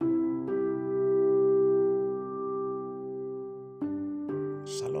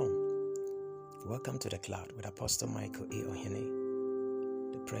Welcome to the Cloud with Apostle Michael A.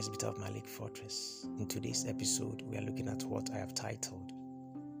 Ohene, the presbyter of Malik Fortress. In today's episode, we are looking at what I have titled,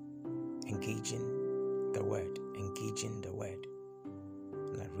 Engaging the Word. Engaging the Word.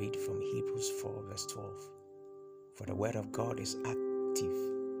 And I read from Hebrews 4 verse 12. For the Word of God is active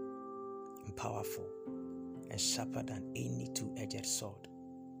and powerful and sharper than any two-edged sword,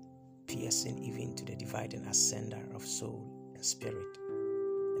 piercing even to the dividing asunder of soul and spirit,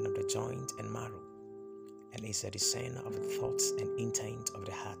 and of the joint and marrow, and is a discerner of the thoughts and intent of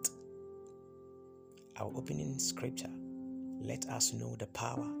the heart. Our opening scripture let us know the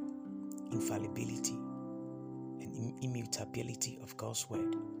power, infallibility, and immutability of God's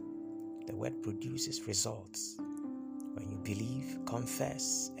word. The word produces results when you believe,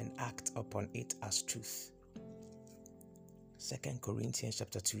 confess, and act upon it as truth. 2 Corinthians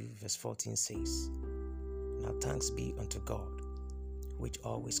chapter 2 verse 14 says, Now thanks be unto God, which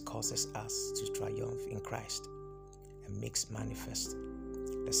always causes us to triumph in Christ and makes manifest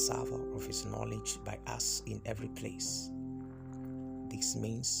the savour of his knowledge by us in every place. This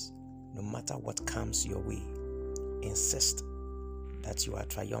means no matter what comes your way, insist that you are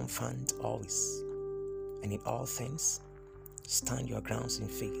triumphant always, and in all things stand your grounds in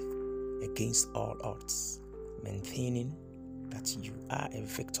faith against all odds, maintaining that you are a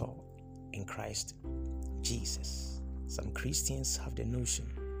victor in Christ Jesus. Some Christians have the notion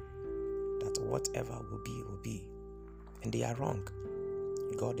that whatever will be, and they are wrong.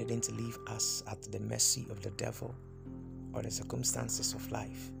 God didn't leave us at the mercy of the devil or the circumstances of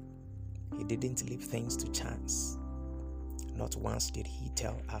life. He didn't leave things to chance. Not once did he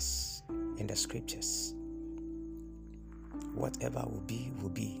tell us in the scriptures, whatever will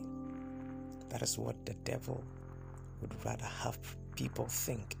be. That is what the devil would rather have people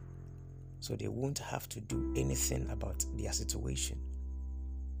think, so they won't have to do anything about their situation.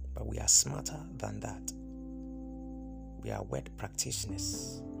 But we are smarter than that. We are word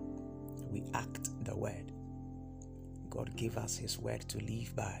practitioners. We act the word. God gave us his word to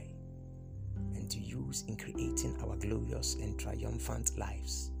live by and to use in creating our glorious and triumphant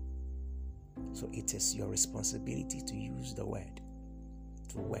lives. So it is your responsibility to use the word,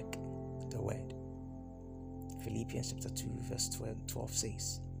 to work the word. Philippians chapter 2 verse 12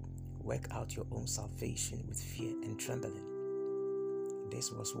 says, Work out your own salvation with fear and trembling.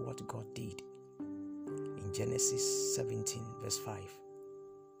 This was what God did. In Genesis 17 verse 5,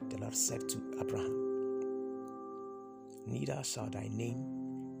 the Lord said to Abraham, Neither shall thy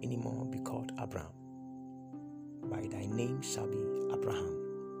name any more be called Abram. By thy name shall be Abraham.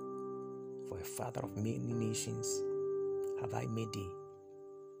 For a father of many nations have I made thee.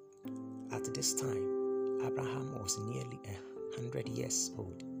 At this time, Abraham was nearly 100 years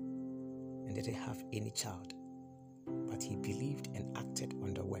old and didn't have any child, but he believed and acted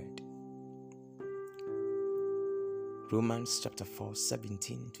on the word. Romans chapter 4,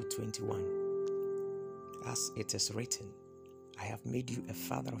 17 to 21. As it is written, I have made you a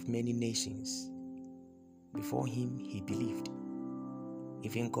father of many nations. Before him he believed,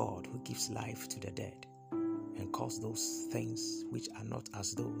 even God who gives life to the dead and calls those things which are not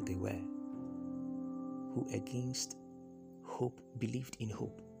as though they were, who against hope believed in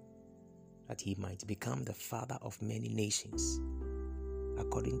hope, that he might become the father of many nations,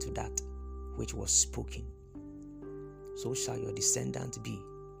 according to that which was spoken. So shall your descendant be.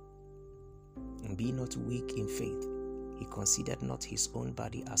 And be not weak in faith, he considered not his own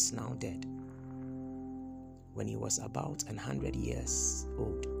body as now dead, when he was about 100 years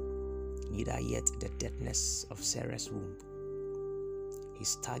old, neither yet the deadness of Sarah's womb. He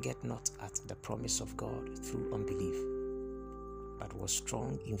staggered not at the promise of God through unbelief, but was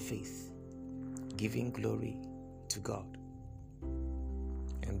strong in faith, giving glory to God,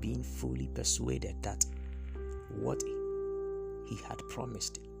 and being fully persuaded that what he had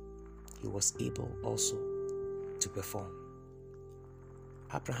promised, he was able also to perform.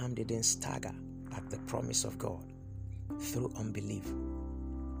 Abraham didn't stagger at the promise of God through unbelief,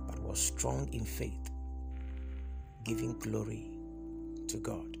 but was strong in faith, giving glory to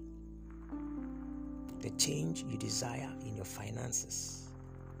God. The change you desire in your finances,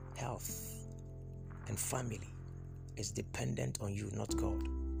 health, and family is dependent on you, not God.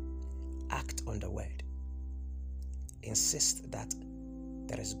 Act on the word. Insist that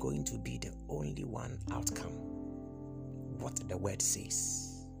there is going to be the only one outcome, what the word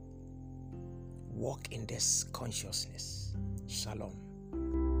says. Walk in this consciousness. Shalom.